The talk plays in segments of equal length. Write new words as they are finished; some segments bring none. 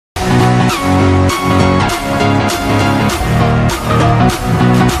Hey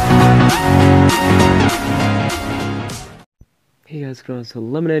guys, what's going on? So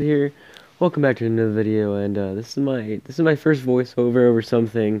TheLemonHead here. Welcome back to another video, and this is my first voiceover over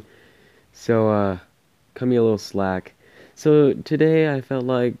something. So cut me a little slack. So today I felt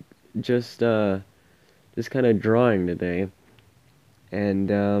like just kind of drawing today,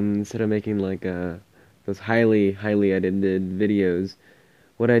 and instead of making like those highly edited videos,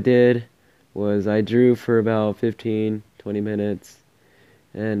 what I did was I drew for about 15-20 minutes,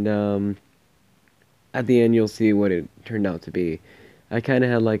 and at the end you'll see what it turned out to be. I kind of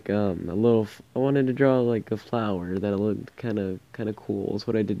had like I wanted to draw like a flower that looked kind of cool. Is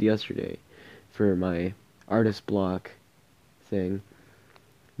what I did yesterday for my artist block thing,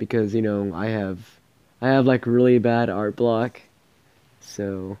 because you know I have like really bad art block,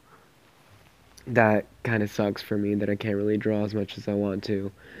 so that kind of sucks for me that I can't really draw as much as I want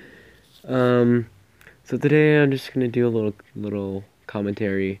to. Um, so today I'm just gonna do a little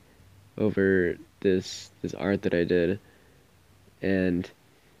commentary over this art that I did, and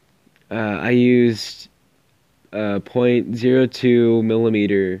I used .02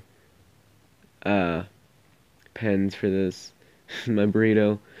 millimeter pens for this. My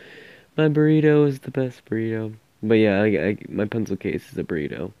burrito is the best burrito. But yeah, my pencil case is a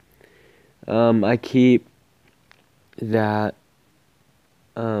burrito. I keep that.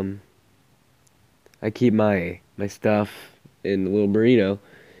 Um, I keep my stuff in the little burrito,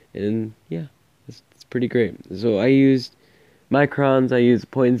 and yeah, it's pretty great. So I used microns. I use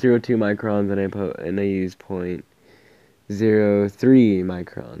 .02 microns, and I use .03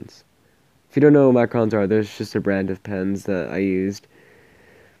 microns. If you don't know what microns are, there's just a brand of pens that I used.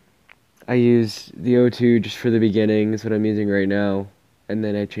 I used the O2 just for the beginning, is what I'm using right now, and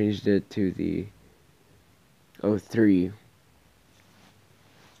then I changed it to the O3.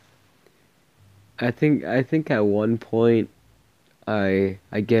 I think at one point I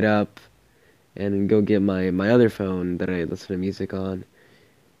get up and go get my other phone that I listen to music on,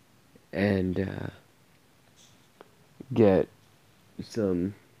 and get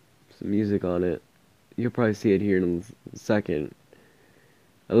some music on it. You'll probably see it here in a second.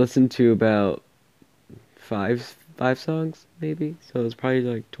 I listened to about five songs maybe, so it's probably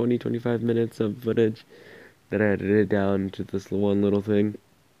like 20-25 minutes of footage that I edited down to this one little thing.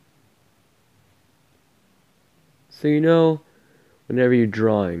 So you know, whenever you're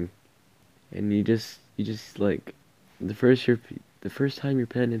drawing and you just like the first time your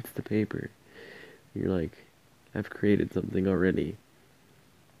pen hits the paper, you're like, I've created something already.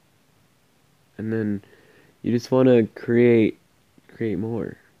 And then you just want to create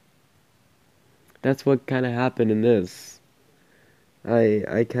more. That's what kind of happened in this.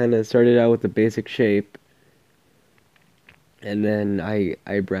 I kind of started out with a basic shape, and then I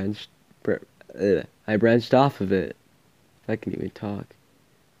branched off of it. If I can even talk.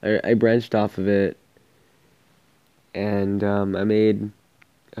 I branched off of it, and I made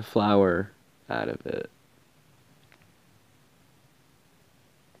a flower out of it.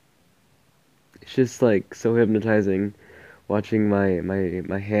 It's just like so hypnotizing watching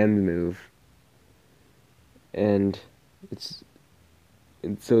my hand move, and it's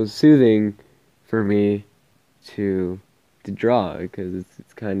it's so soothing for me to draw, because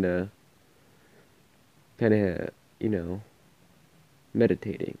it's kind of you know,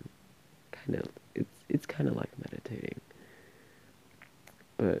 meditating. Kind of it's kind of like meditating,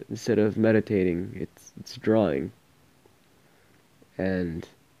 but instead of meditating, it's drawing, and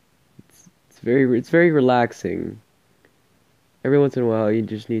it's very relaxing. Every once in a while, you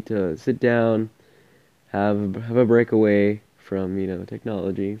just need to sit down, have a breakaway from, you know,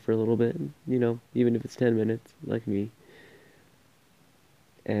 technology for a little bit, you know, even if it's 10 minutes, like me,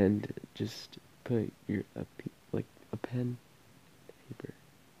 and just put like a pen, paper.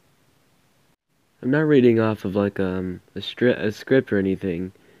 I'm not reading off of like a script or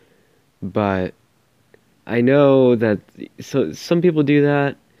anything, but I know that some people do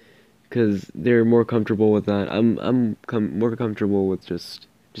that because they're more comfortable with that. I'm more comfortable with just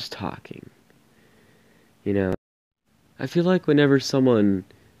talking. You know, I feel like whenever someone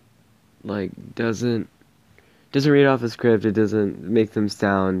like doesn't read off a script, it doesn't make them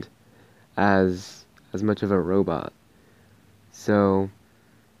sound as much of a robot. So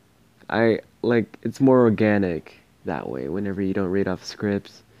I like it's more organic that way. Whenever you don't read off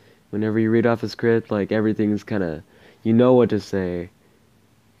scripts, whenever you read off a script, like everything's kind of, you know what to say,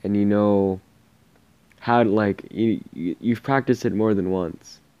 and you know how to, like you've practiced it more than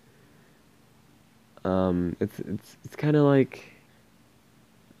once. It's kind of like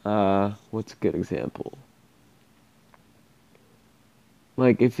what's a good example?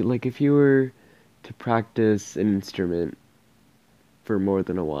 Like if you were to practice an instrument for more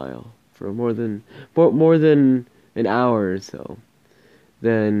than a while, for more than an hour or so,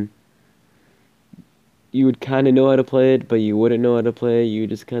 then you would kind of know how to play it, but you wouldn't know how to play it. You would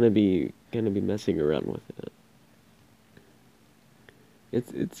just kind of be messing around with it.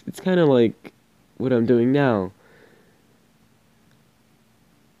 It's kind of like what I'm doing now.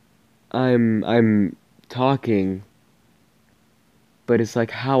 I'm talking, but it's like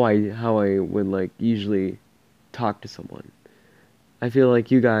how I would like usually talk to someone. I feel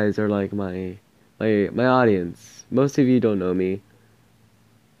like you guys are like my audience. Most of you don't know me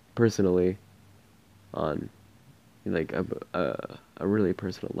personally on like a really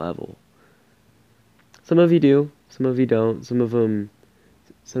personal level. Some of you do, some of you don't. Some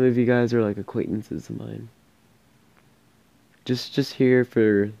of you guys are like acquaintances of mine. Just here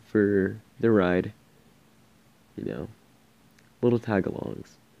for the ride, you know, little tag-alongs.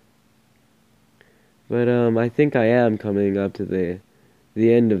 But I think I am coming up to the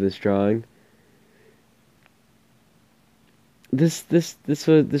end of this drawing. This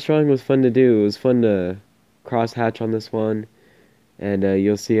drawing was fun to do. It was fun to cross hatch on this one, and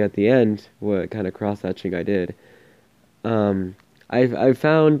you'll see at the end what kind of cross hatching I did. Um, I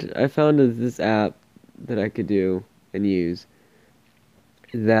found this app that I could do and use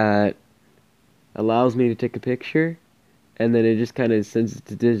that allows me to take a picture, and then it just kind of sends it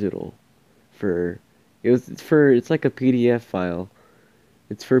to digital for it's like a PDF file.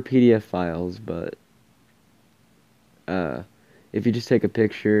 It's for PDF files, but uh, if you just take a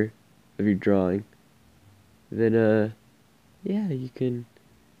picture of your drawing, then yeah, you can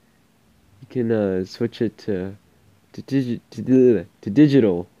switch it to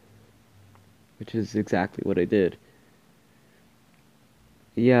digital, which is exactly what I did.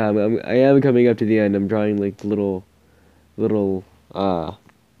 Yeah, I am coming up to the end. I'm drawing like little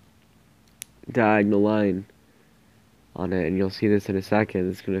diagonal line on it, and you'll see this in a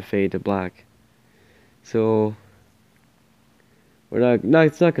second. It's gonna fade to black. So we're not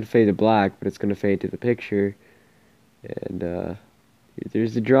it's not gonna fade to black, but it's gonna fade to the picture. And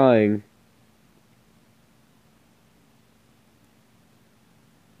there's the drawing.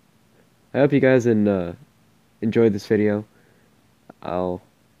 I hope you guys enjoyed this video. I'll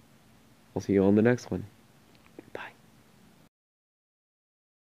see you on the next one.